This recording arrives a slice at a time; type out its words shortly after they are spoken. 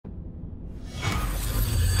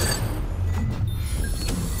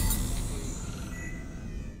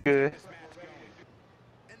Good.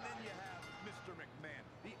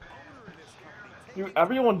 Dude,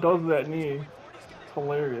 everyone does that knee. It's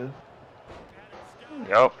hilarious.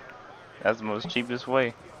 Yup. That's the most cheapest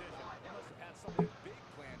way.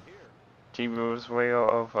 Cheapest way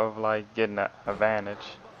of like getting an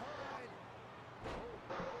advantage.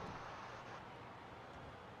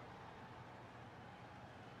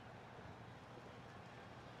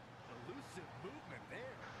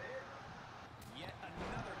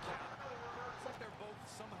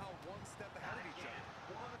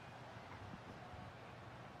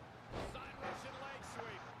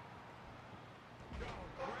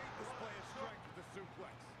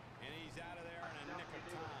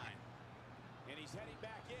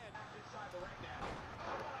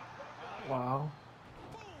 Wow.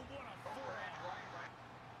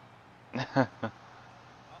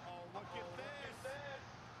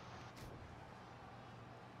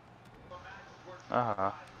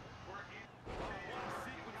 Uh-huh.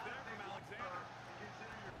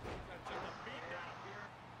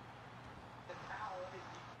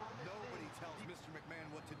 Nobody tells Mr. McMahon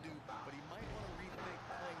what to do, but he might want to rethink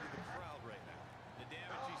playing to the crowd right now. The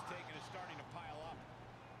damage he's taken is starting to pile up.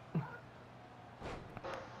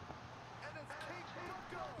 And it's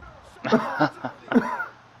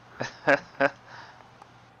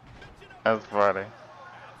That's funny.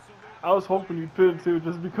 I was hoping you'd pin it too,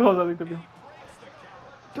 just because I think they'd be.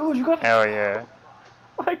 Dude, you got. Hell yeah.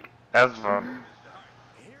 Like. That's fun.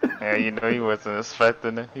 Yeah, you know he wasn't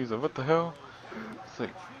expecting it. He was like, what the hell? It's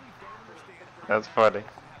like, that's funny.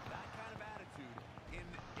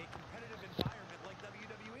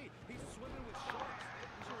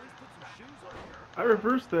 I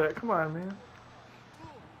reversed that. Come on, man.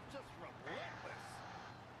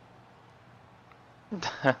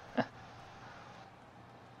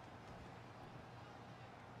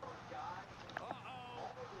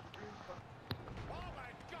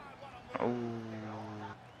 Ooh.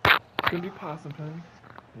 Gonna be possum penny.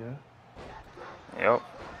 Yeah. Yep.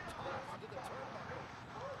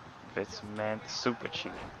 Vince Man super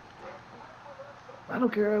cheap. I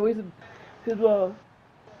don't care. I wasted his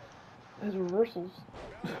reversals.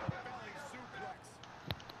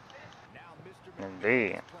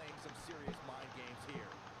 Indeed.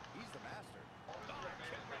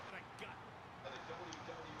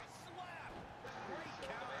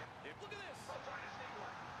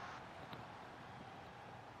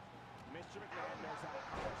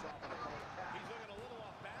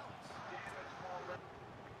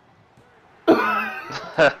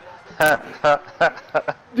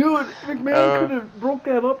 Dude, McMahon could have broke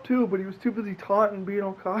that up too, but he was too busy taunting and being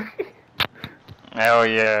all cocky. Hell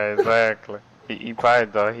yeah, exactly. He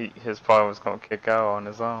probably thought his partner was gonna kick out on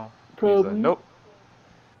his own. He's like, Probably. nope.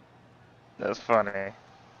 That's funny.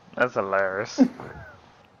 That's hilarious.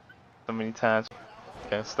 So many times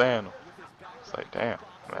can't stand him. It's like, damn,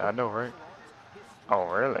 man, I know, right? Oh,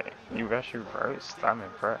 really? You got you reversed? I'm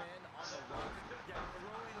impressed.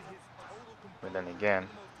 But then again,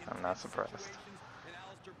 I'm not surprised.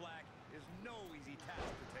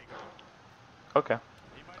 Okay.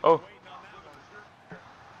 Oh.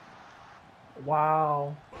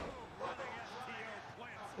 Wow.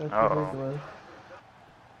 That's Uh-oh. ridiculous.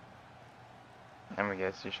 Let me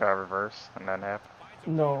guess, you shot reverse and that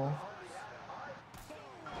happened? No.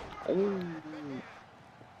 Ooh.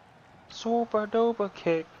 Super duper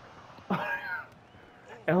kick.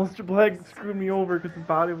 Aleister Black screwed me over because his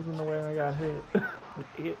body was in the way and I got hit.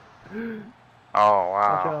 Hit. Oh,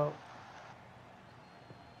 Watch wow. out.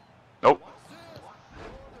 Nope.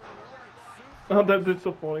 Oh, that's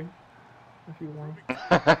so funny. If you want.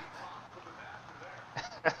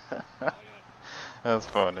 That's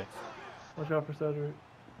funny. Watch out for Cedric.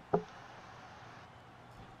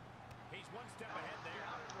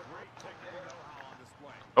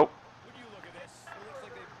 Oh.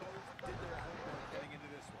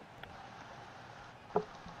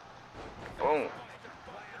 Boom.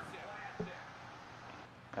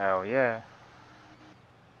 Hell yeah.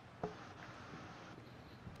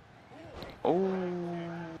 Ooh.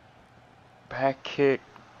 Back kick.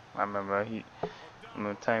 I remember the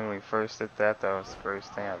time when we first did that, that was the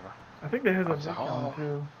greatest thing ever. I think they had I a was like, mid-count oh.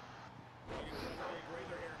 too.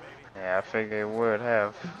 Yeah, I figured it would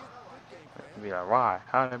have. You'd be like, why?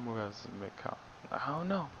 How did that move as a mid-count? I don't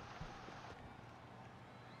know.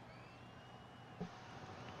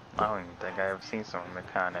 I don't even think I ever seen something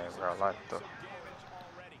mid-count in real life, though.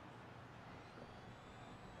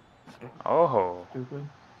 Oh. Stupid.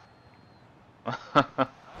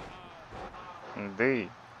 Indeed.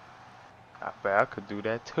 I bet I could do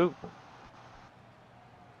that too.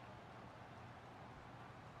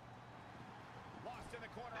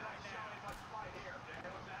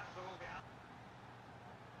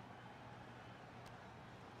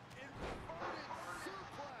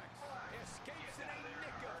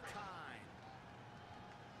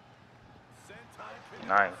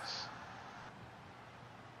 Nice.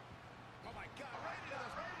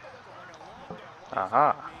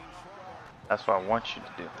 Aha. That's what I want you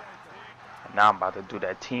to do. And now I'm about to do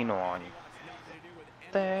that Tino on you.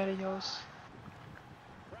 Thaddeus.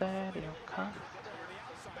 Thaddeus, come.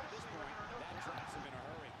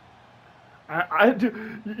 I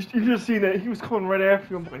do. You just seen that he was coming right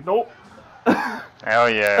after you. I'm like, nope. Hell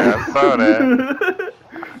yeah, I saw that.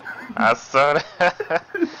 I saw that.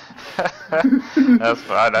 That's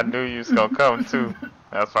why I knew you was gonna come too.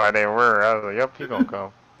 That's why they were. I was like, yep, he gonna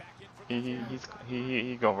come.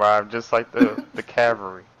 He gonna ride just like the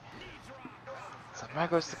cavalry. So there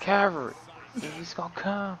goes the cavalry. He's gonna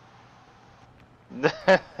come.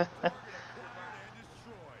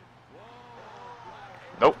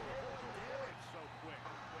 Nope.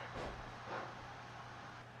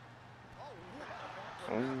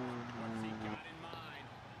 Ooh.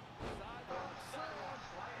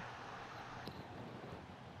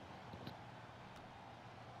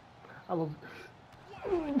 I love.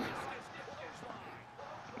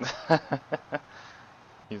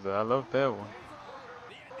 He's like, I love that one.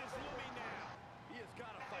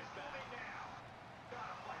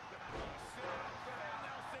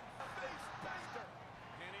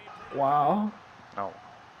 Wow. Oh,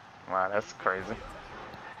 wow, that's crazy.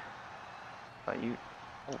 Like you,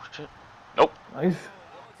 oh shit. Nope. Nice.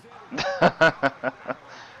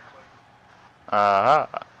 Uh-huh.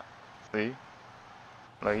 See?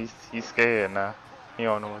 Like he's scared now. He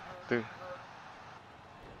don't know what to do.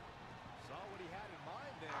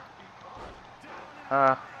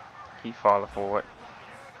 He falling for it.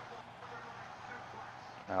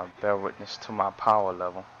 Now bear witness to my power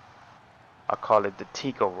level. I call it the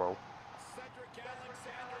Tico roll.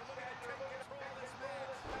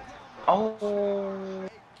 Oh.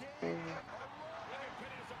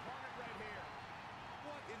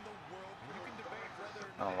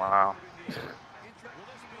 Oh wow.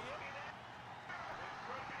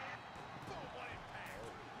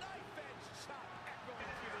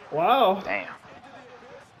 Wow. Damn.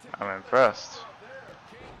 I'm impressed.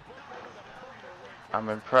 I'm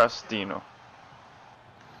impressed, Dino.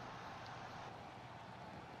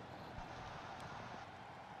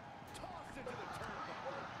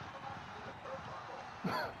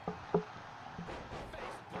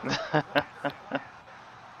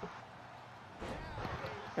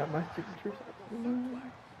 Got my signature.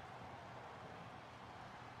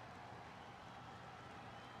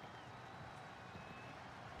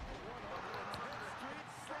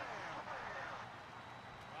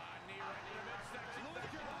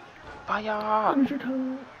 Fire! Finish your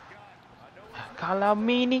time.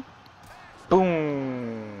 Calamini.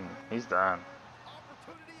 Boom! He's done.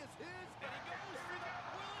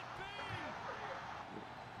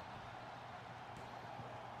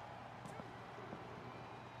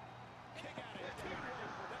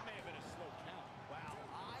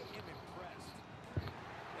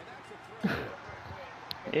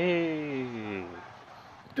 Hey.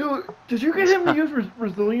 Dude, did you get him to use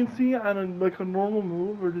resiliency on a normal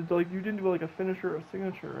move, or did you didn't do like a finisher or a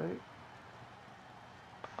signature, right?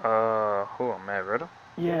 Who am I, Riddle?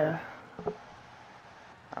 Yeah.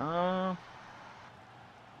 I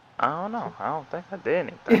don't know. I don't think I did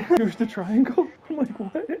anything. Use the triangle. I'm like,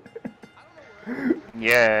 what?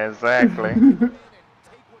 Yeah, exactly.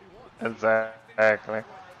 Exactly.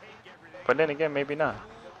 But then again, maybe not.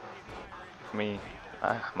 I mean,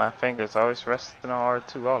 my fingers always resting on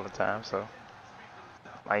R2 all the time, so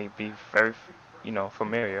might be very,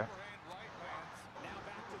 familiar.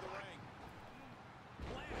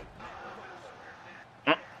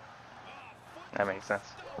 Mm, that makes sense.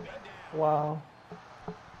 Wow.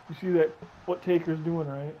 You see that? What Taker's doing,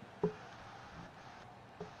 right?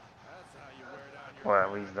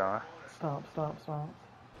 What he's doing? Stop, stop, stop.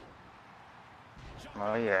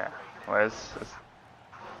 Oh yeah. Well, it's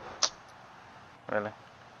really.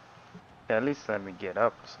 Yeah, at least let me get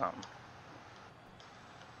up or something.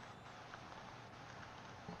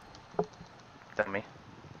 Dummy.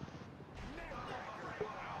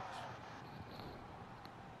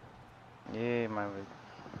 Yeah, my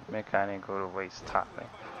mechanic go to waste topping,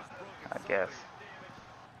 I guess.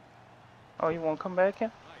 Oh, you won't come back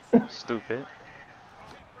in? Stupid.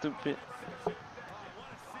 Stupid.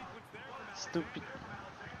 Stupid.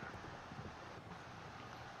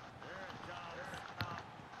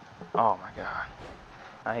 Oh my god.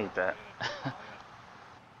 I hate that.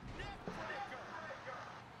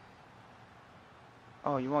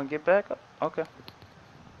 Oh, you want to get back up? Okay.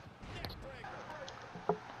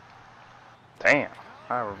 Damn.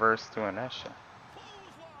 I reversed doing that shit.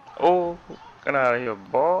 Oh, get out of here,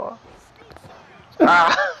 boy.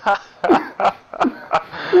 Ah!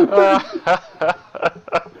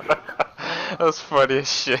 That's funny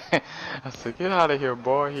as shit. I said, get out of here,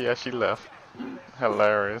 boy. He actually left.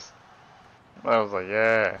 Hilarious. I was like,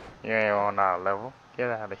 yeah, you ain't on our level. Get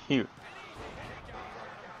out of here.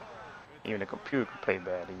 Even the computer can play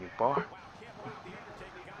bad to you, boy.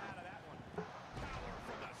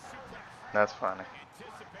 That's funny.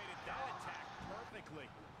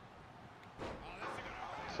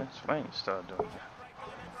 Since when you start doing that?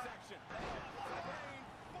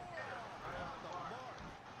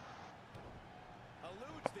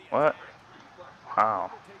 What?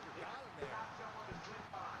 Wow.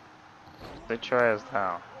 Sit your ass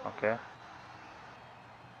down, okay?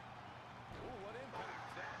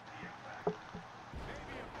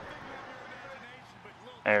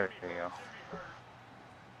 There we go.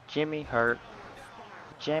 Jimmy hurt.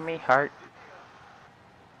 Jimmy hurt.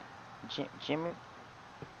 Jimmy.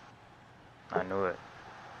 I knew it.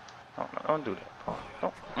 Don't do that, Paul.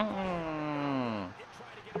 Don't.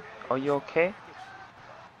 Are you okay?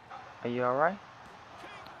 Are you alright?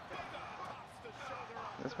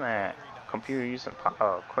 This man, computer using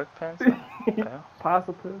quick pen? Yeah.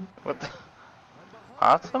 Possible. What the?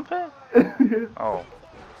 Awesome pen? Oh.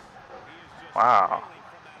 Wow.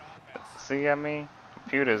 See, I mean,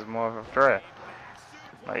 computer is more of a threat.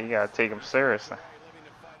 Like, you gotta take him seriously.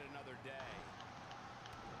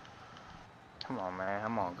 Come on, man.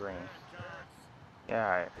 I'm on green.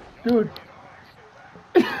 Yeah, Dude.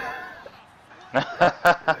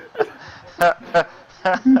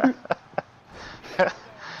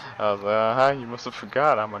 I was like, you must have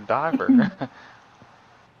forgot I'm a diver.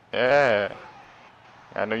 Yeah.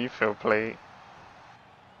 I know you feel played.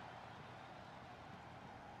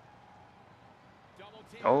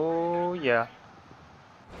 Oh, yeah.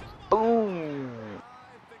 Boom.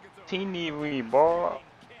 Teeny wee ball.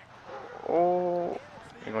 Oh.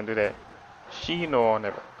 You gonna do that? She know on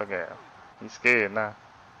it. Look at him. He's scared now.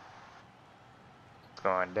 It's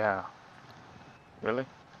going down. Really?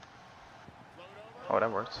 Oh,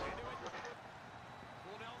 that works.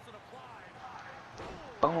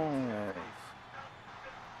 Boom.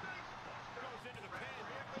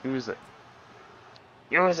 Use it.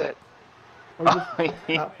 Use it. Not play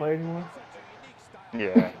anymore.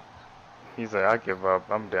 Yeah. He's like, I give up.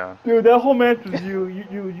 I'm done. Dude, that whole match was you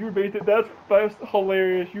were basically, that's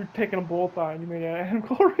hilarious. You taking them both on. You made him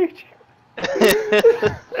go raging.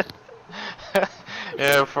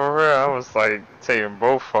 Yeah, for real. I was like taking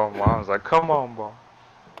both of them. I was like, come on, boy.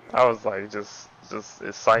 I was like, just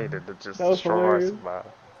excited to just That was destroy hilarious. somebody.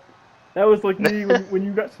 That was like me when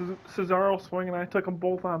you got Cesaro swinging. I took them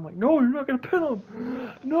both on. I'm like, no, you're not gonna pin him.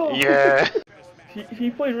 No. Yeah. he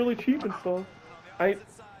played really cheap and stuff.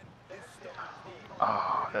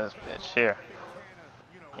 Oh, this bitch here.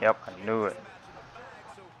 Yep, I knew it.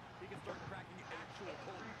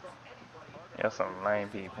 You're some lame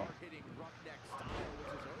people.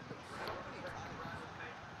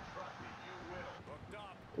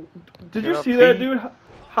 Did you see that, dude?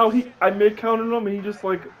 How I mid counted him and he just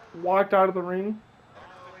like walked out of the ring.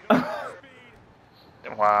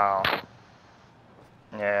 Wow.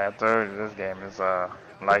 Yeah, I told you this game is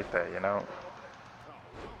like that, you know.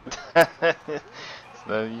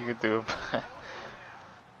 So you could do it.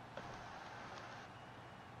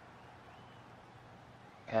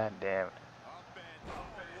 God damn it.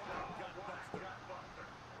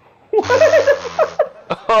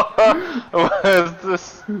 What is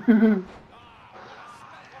this?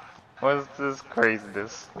 What is this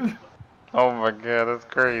craziness? Oh my god, that's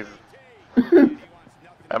crazy.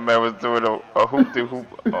 That man was doing a hoop-de-hoop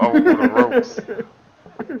over the ropes.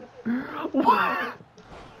 What?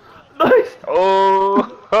 Nice.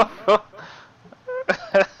 Oh!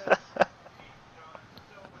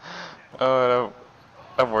 Oh,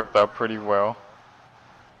 that worked out pretty well.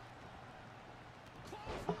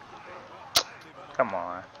 Come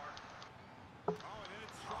on.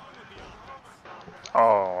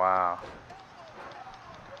 Oh, wow.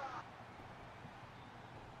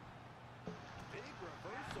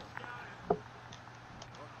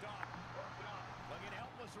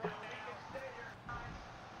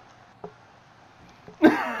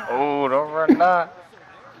 Oh, don't run that.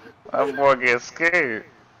 That boy gets scared.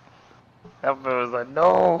 That boy was like,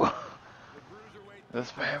 no.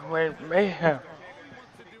 This man went mayhem.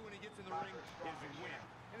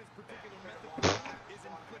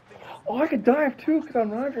 Oh, I could dive too, because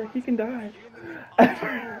I'm Roger. He can dive.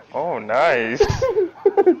 Oh, nice.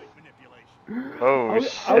 Oh, I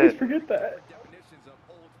always shit. forget that.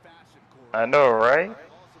 I know, right?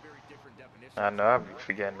 I know, I'll be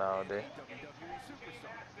forgetting all day.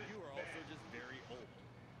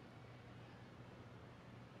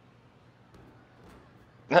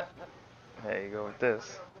 go with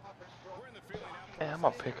this. Yeah, I'm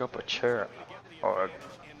gonna pick up a chair or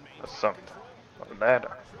something. A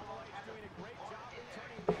ladder.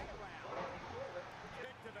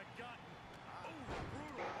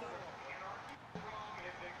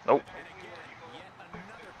 Nope.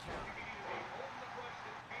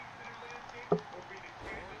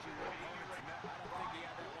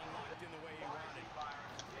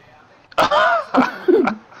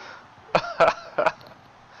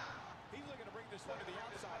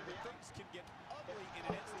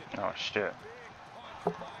 Oh shit.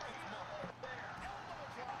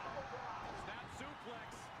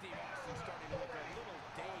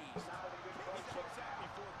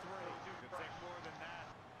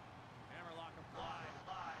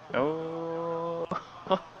 Oh,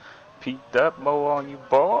 peeked up more on you,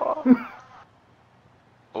 boy.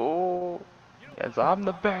 Oh, yes, I'm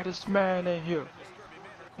the baddest man in here.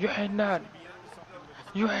 You ain't none.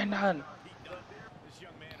 You ain't none.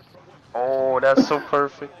 Oh, that's so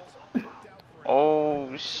perfect.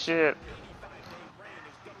 Oh shit.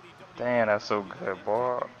 Damn, that's so good,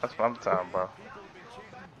 boy. That's what I'm talking about.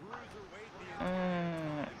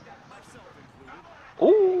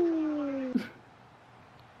 Ooh.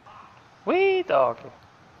 Wee doggy.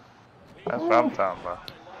 That's what I'm talking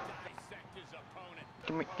about.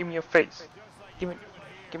 Give me your face. Give me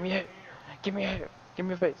your head. Give me your head. Give me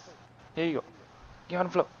your face. Here you go. Get on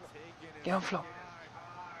the floor. Get on the floor.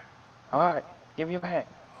 Alright. Give me your hand.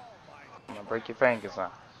 I'm gonna break your fingers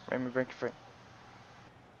now. Make me break your finger.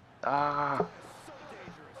 Ah.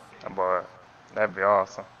 Oh, boy. That'd be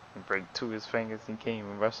awesome. You break two of his fingers, he can't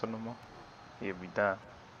even wrestle no more. He'll be done.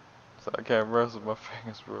 So I can't wrestle, my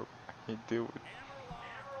fingers broke. I can't deal with it.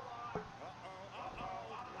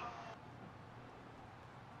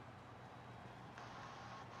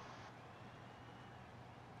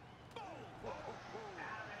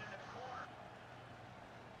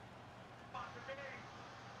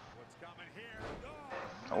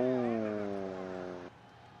 Oh.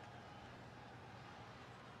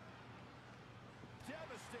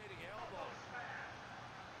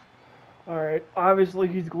 Alright, obviously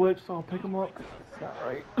he's glitched, so I'll pick him up. It's not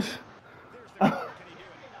right.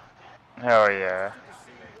 Hell yeah.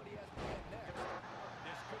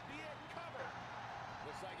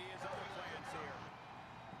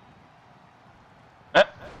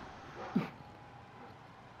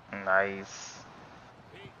 Nice.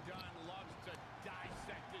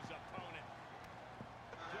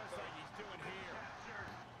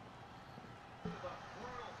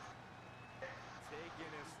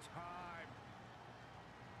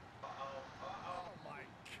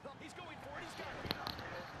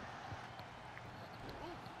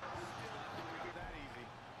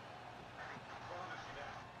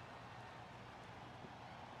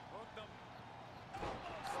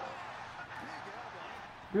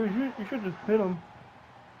 Dude, you should just hit him.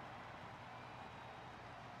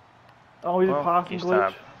 Oh, he's a Well, possum each glitch.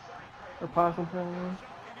 time. Or possum penalty.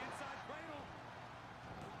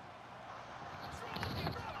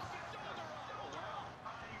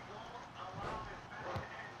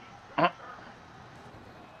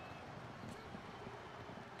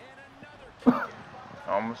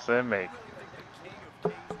 Almost said make.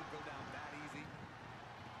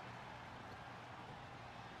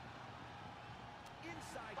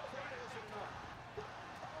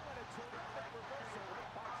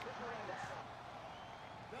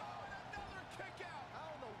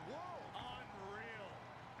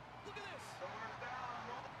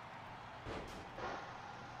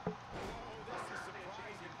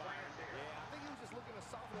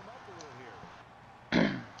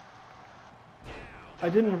 I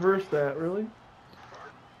didn't reverse that, really?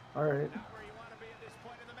 Alright.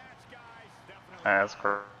 That's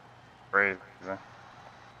crazy.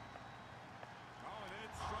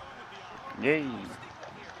 Yay.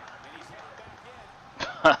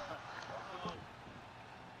 I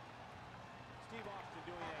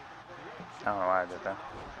don't know why I did that.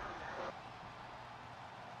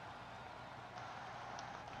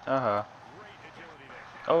 Uh-huh.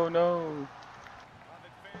 Oh no.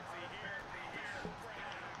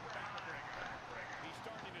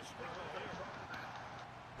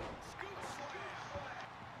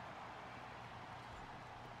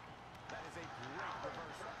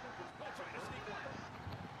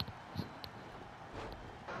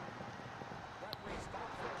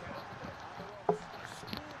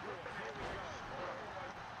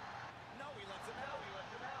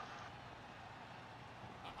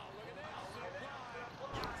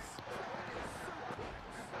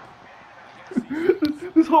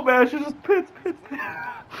 This whole match is just pits.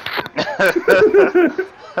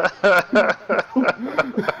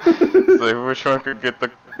 So which one could get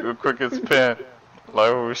the quickest pin?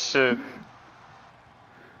 Like, oh shit.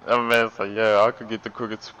 That man's like, yeah, I could get the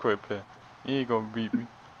quickest quick pin. You ain't gonna beat me.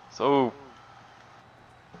 So,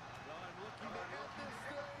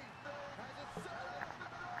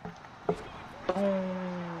 boom.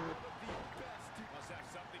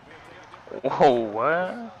 Whoa,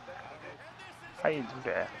 what? How you do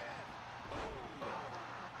that?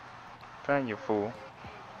 Find you fool.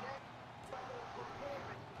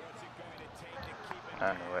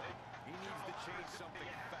 I knew it. He needs to change something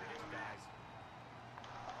fast, guys.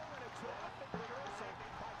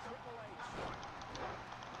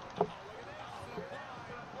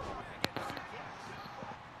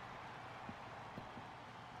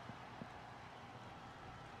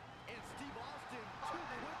 And Steve Austin too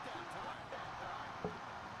quick that time.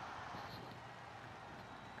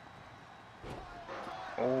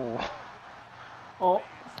 Oh. Oh.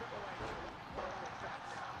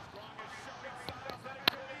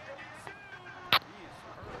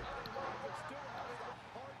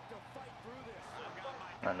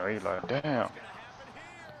 I know he like, damn.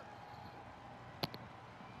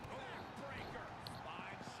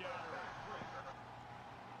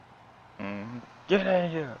 Get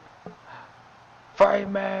in here. Fight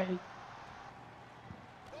me.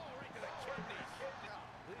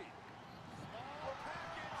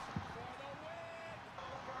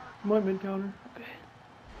 My mid counter.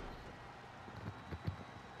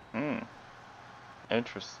 Okay.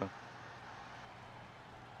 Interesting.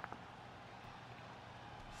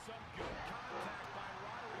 Some good contact by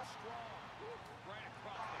Roderick Strong. Right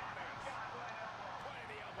across the face. Point of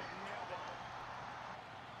the elbow, nailed it.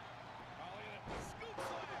 Oh, look at that scoop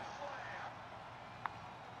slam.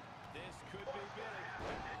 This could be big.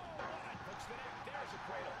 Oh, what? Hooks the neck. There's a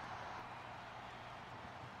cradle.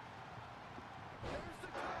 There's the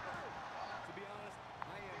cover. To be honest,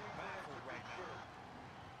 I am baffled right now.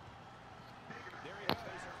 There he goes,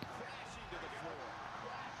 crashing to the floor. Oh,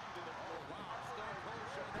 wow, Stone Cold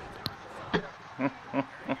showing that taking the side. There he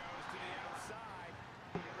goes to the outside.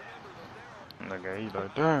 Remember, though, there are Nigga, he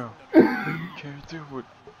like, damn. Can't do it.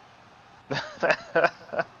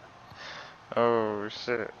 Oh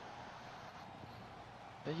shit.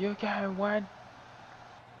 You got one.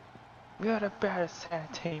 You're the best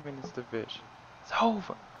tag team in this division. It's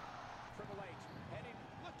over. Triple H heading,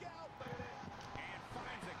 look out! And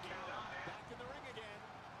finds a counter. Back in the ring again.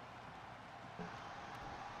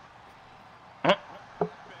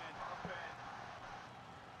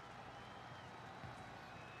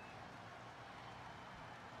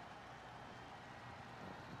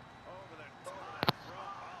 Over the top rope.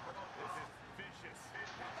 Oh, this is vicious.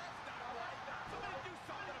 That's not right. Somebody do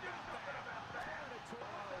something about that. Turn it to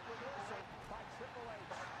a reversal by Triple H.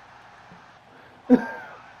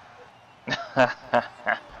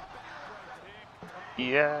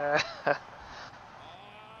 Yeah.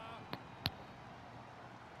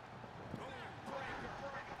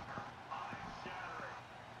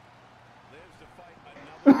 Lives to fight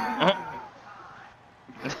another.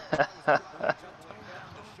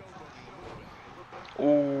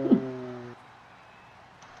 Ooh.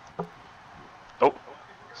 Oh,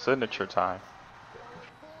 signature time.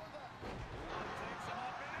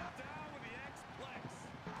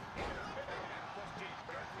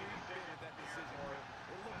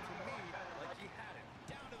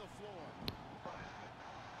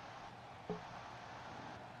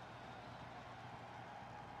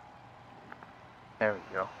 There we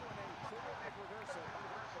go.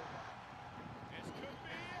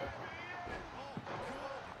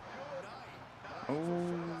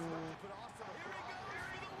 Ooh.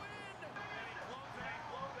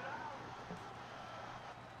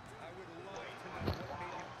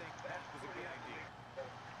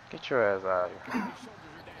 Get your ass out of here.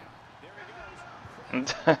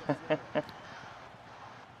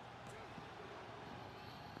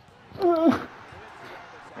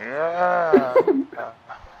 Yeah.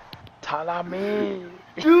 Talami.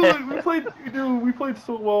 We played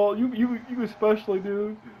so well. You especially,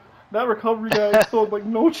 dude. That recovery guy was so like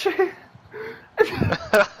no chance.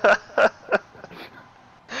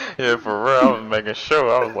 Yeah, for real. I was making sure.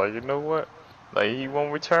 I was like, you know what? Like, he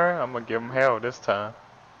won't return. I'm gonna give him hell this time.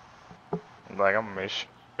 Like, I'm gonna make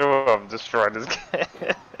sure I'm destroy this guy.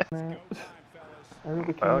 Man, I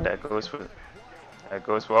really Well, can't. that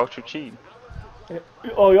goes for ultra cheating.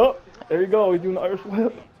 Oh, yup. There you go. He's doing the Irish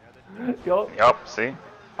whip. Yup. Yup, see?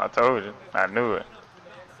 I told you. I knew it.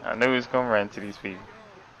 I knew he was gonna run into these people.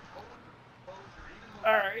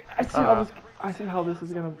 Alright. I see how this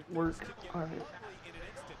is gonna work. Alright.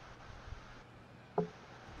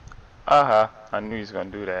 Uh-huh. I knew he was gonna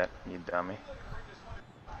do that, you dummy.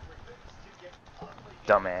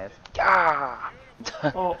 Dumbass. Ah!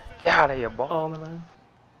 Oh, Get out of here, boy. oh, never mind.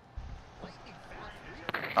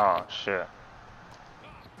 Oh, shit.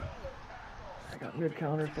 I got mid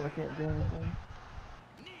counter, so I can't do anything.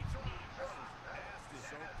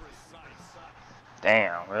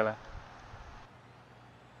 Damn, really?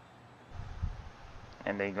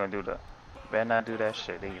 And they gonna do the... Better not do that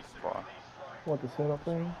shit either, boy. What, the setup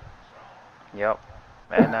thing? Yep.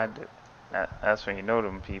 Better not do... That's when you know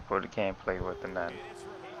them people that can't play with the nothing.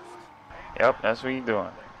 Yep, that's what you doing.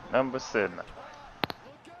 Number 7.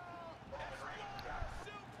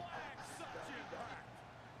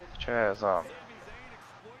 Get your ass off.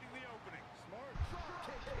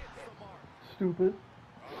 Stupid.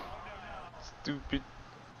 Stupid.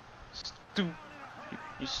 Stupid.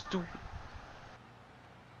 You stupid.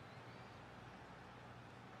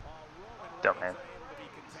 Dumbass.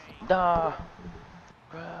 Nah.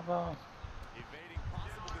 Bravo.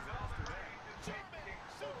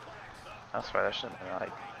 That's why that shouldn't be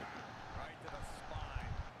like.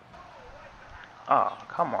 Oh,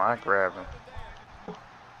 come on, I grabbed him.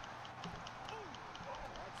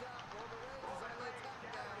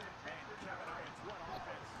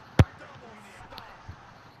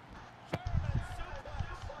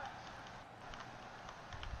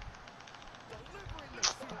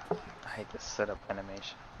 I hate this setup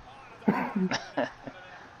animation.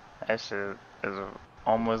 That shit is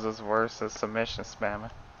almost as worse as submission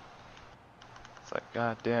spamming. It's like,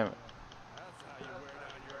 god damn it.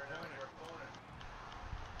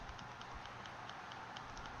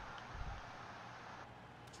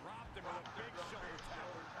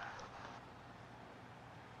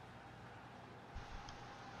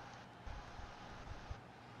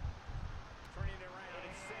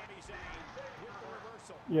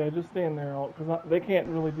 Yeah, just stand there, because they can't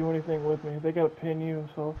really do anything with me. They gotta pin you,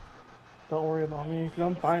 so don't worry about me, because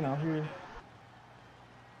I'm fine out here.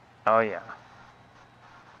 Oh yeah.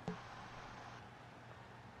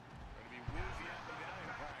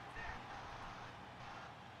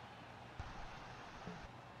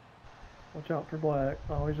 Watch out for Black.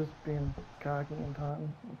 Oh, he's just being cocky and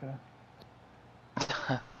taunting.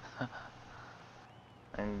 Okay.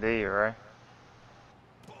 Indeed, right?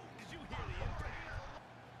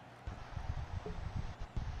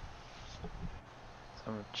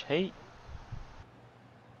 Some cheat.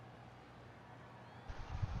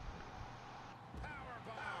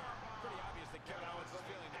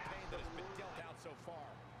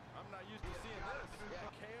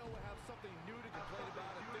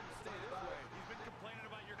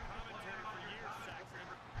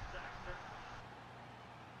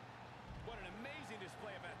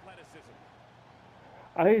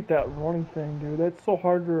 I hate that running thing, dude. That's so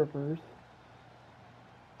hard to reverse.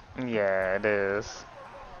 Yeah, it is.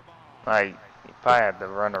 Like, if I had to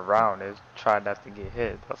run around it, try not to get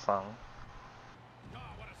hit or something.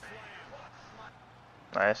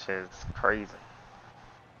 That shit's crazy.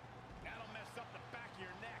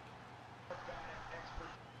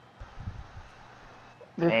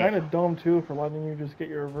 They're Damn. kind of dumb, too, for letting you just get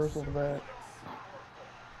your reversals back.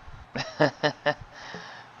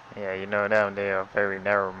 Yeah, you know them, they are very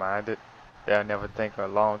narrow-minded. They'll never think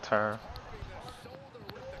of long term.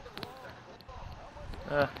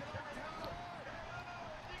 It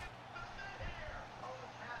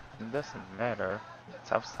doesn't matter.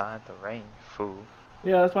 It's outside the range, fool.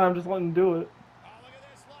 Yeah, that's why I'm just letting him do it.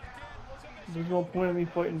 There's no point in me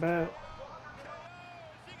fighting back.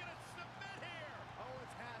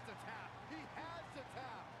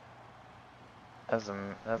 That's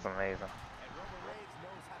amazing.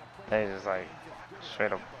 They just like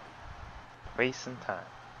straight up wasting time.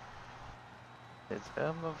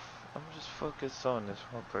 I'm just focused on this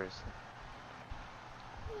one person.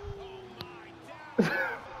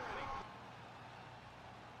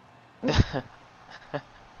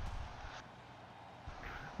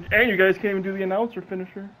 And you guys can't even do the announcer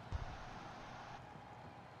finisher.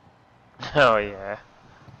 Oh yeah.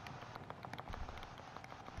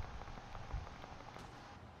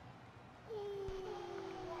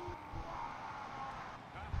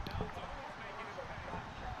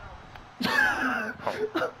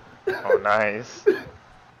 Oh, nice.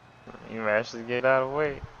 You managed to get out of the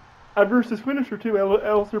way. I versed his finisher too,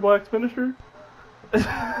 Alistair Black's finisher.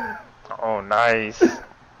 Oh, nice.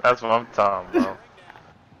 That's what I'm talking about.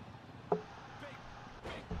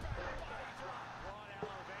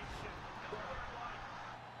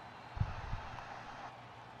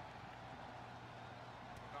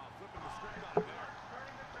 Are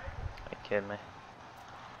you kidding me?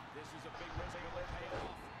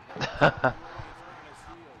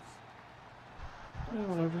 Yeah,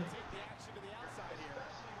 whatever. Take the action to the outside here.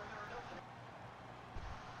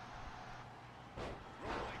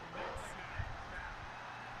 Rolling mid snap.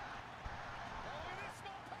 Oh, look at this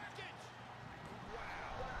small package.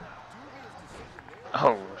 Wow. Dubious decision there.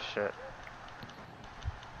 Oh shit.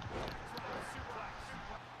 Backdrop suplex.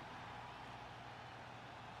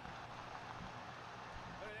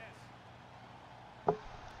 Look at this.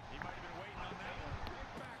 He might have been waiting on that one.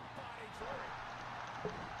 Back body drop.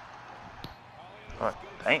 Oh, Oh, look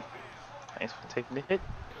at this. dang. Thanks for taking the hit.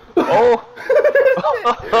 Oh!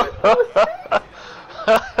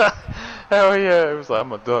 Hell yeah, it was like,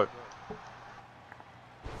 I'm a duck.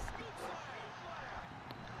 Scoop slam.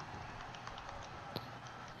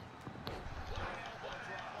 Flying elbow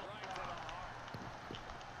drop right to the heart.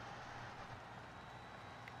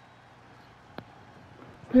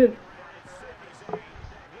 Pin. Sami Zayn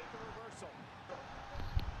with the reversal.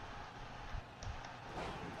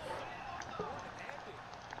 One-handed.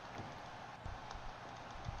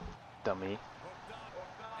 Dummy. Hooked up.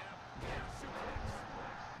 And a back suplex.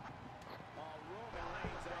 Oh, Roman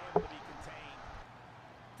Reigns unable to be contained.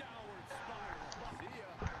 Downward spiral. See ya.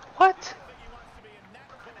 What? I think he wants to be in that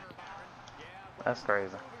corner, Byron. Yeah, but That's he's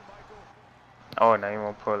crazy. moving, Michael. Oh, now you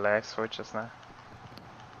want to pull lag switches now?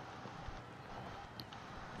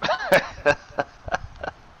 KO punch.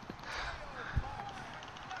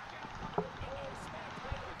 Nice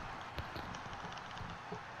handhold.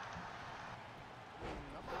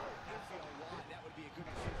 I'm a little iffy on why that would be a good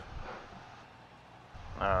decision.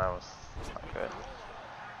 Oh, that was not With good. the roll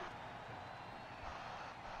up.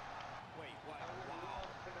 Wait, what? Wow.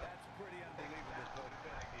 That's pretty unbelievable,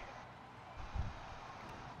 Cody.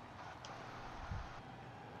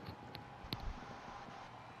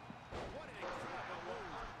 What an incredible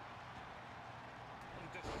move. And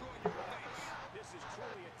destroy your face. This is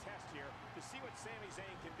truly a test here to see what Sami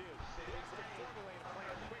Zayn can do. He needs to formulate a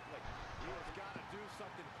plan quickly. He has got to do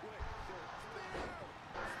something quick. Spear!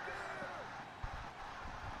 Spear!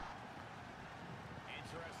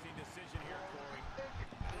 Interesting decision here, Corey. I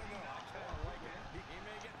don't know. I kind of like it. He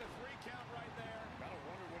may get the 3 count right there. Gotta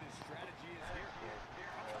wonder what his strategy is here.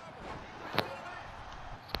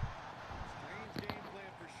 Strange game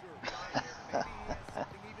plan for sure. Maybe he has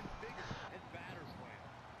something even bigger and badder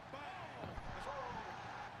planned.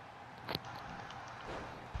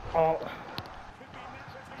 Oh. Could be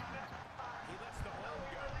met with time. He lets the hold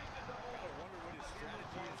go. Gotta wonder what his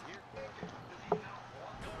strategy is here.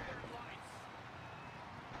 Northern Lights.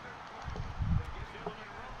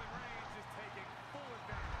 Gentlemen, Roman Reigns is taking full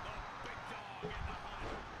advantage. The big dog in the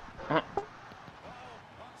hunt.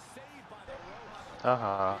 Oh, saved by the ropes.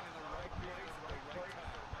 Uh-huh. In the right place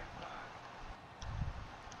at the right time.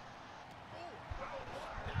 Oh,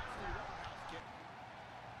 nasty roundhouse kick.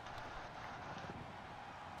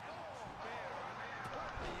 Oh, man.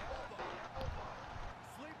 Point of the elbow.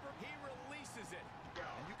 Sleeper, he releases it.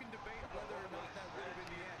 And you can debate whether or not that would have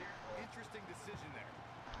been the end. Interesting decision there.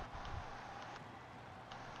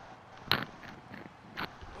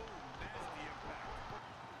 Oh, nasty impact.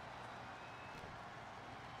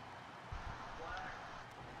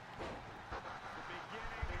 The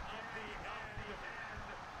beginning of the end.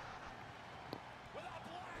 With a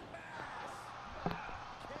black mass.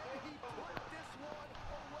 Can he put this one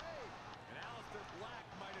away? And Aleister Black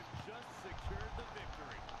might have just secured the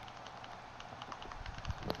victory.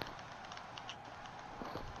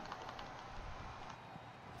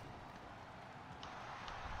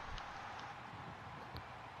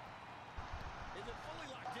 Is it fully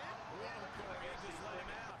locked in? Whoa, Corey, it just let him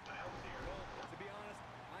out. Well, to be honest,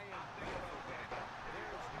 I am thinking so bad.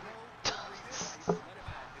 There's no good reason why he would let him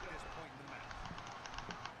out at this point in the match.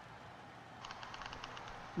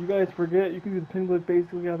 You guys forget you can do the pin with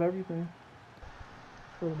basically have everything.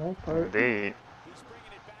 For the most part. Indeed. He's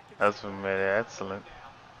bringing it back That's inside. what made it excellent.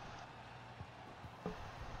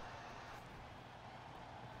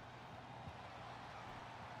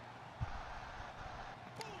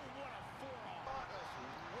 Boom, what a forearm.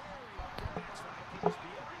 Where he goes. That's right,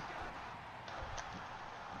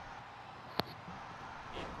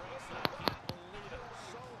 He breaks it. I can't believe it.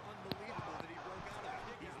 So unbelievable that he broke out of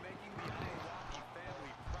it. He's making the Milwaukee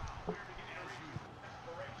family proud, as usual.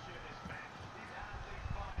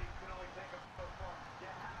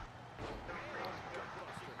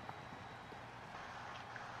 Gutbuster.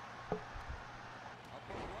 A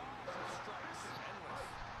barrage of strikes.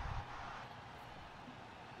 Endless.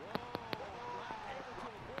 Whoa, Black able to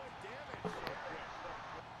avoid damage so quick.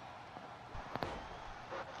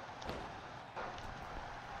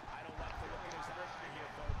 I don't like the look in his eye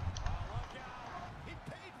here, folks. Oh, look out. He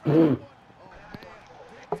paid for that one. Oh,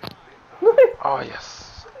 man, big time. Oh,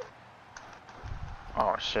 yes.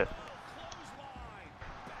 Oh shit. Clothesline.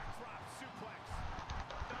 Backdrop suplex.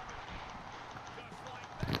 Just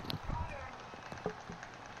like that.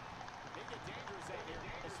 They get dangerous out here,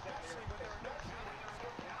 especially when there are no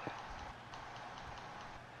countouts.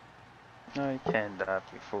 No, you can't die,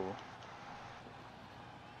 you fool.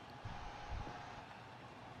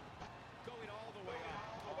 Going all the way up.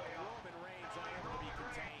 Roman Reigns unable to be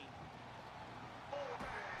contained.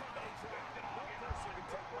 Back body drop. No person can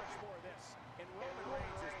take much more of this. And Roman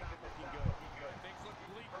Reigns is not looking good. Things look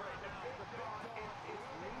bleak right now. The big dog is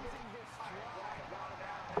losing his stride. Got him down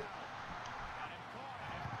now. Got him caught.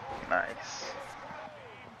 Nice.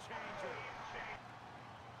 Game changer.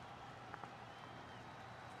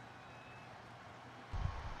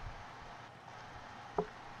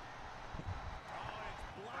 Oh, it's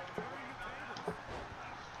blocked during the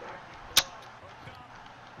tables. Hooked up.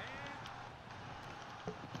 And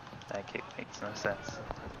That kick makes no sense.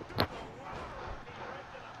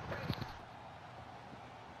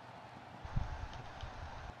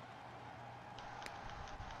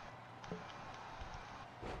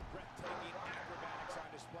 breathtaking acrobatics on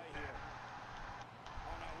display here.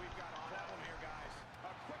 Oh no, we've got a problem here, guys. A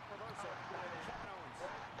quick reversal by Kevin Owens.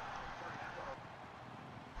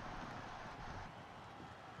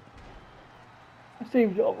 I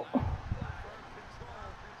saved y'all.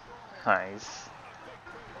 Nice.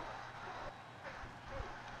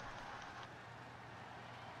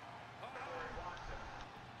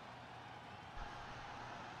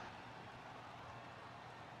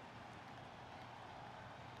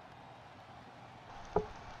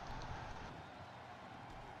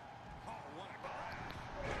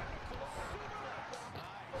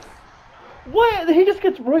 What? He just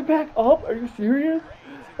gets right back up? Are you serious?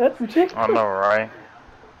 That's ridiculous. I know, right?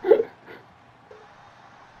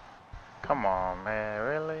 Come on, man,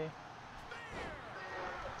 really?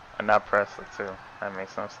 And not press it too. That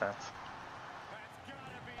makes no sense.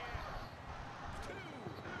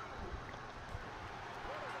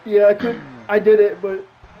 Yeah, I did it, but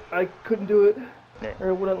I couldn't do it. Yeah. Or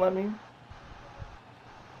it wouldn't let me.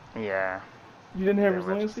 Yeah. You didn't have Yeah,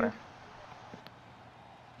 resiliency? interesting.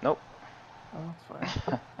 Nope. Oh, that's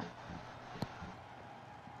fine.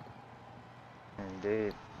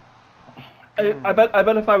 Indeed. I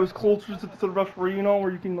bet if I was closer to the referee, you know,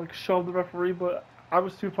 where you can like shove the referee, but I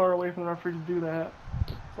was too far away from the referee to do that.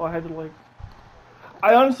 So I had to like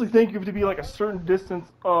I honestly think you have to be like a certain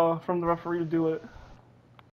distance from the referee to do it.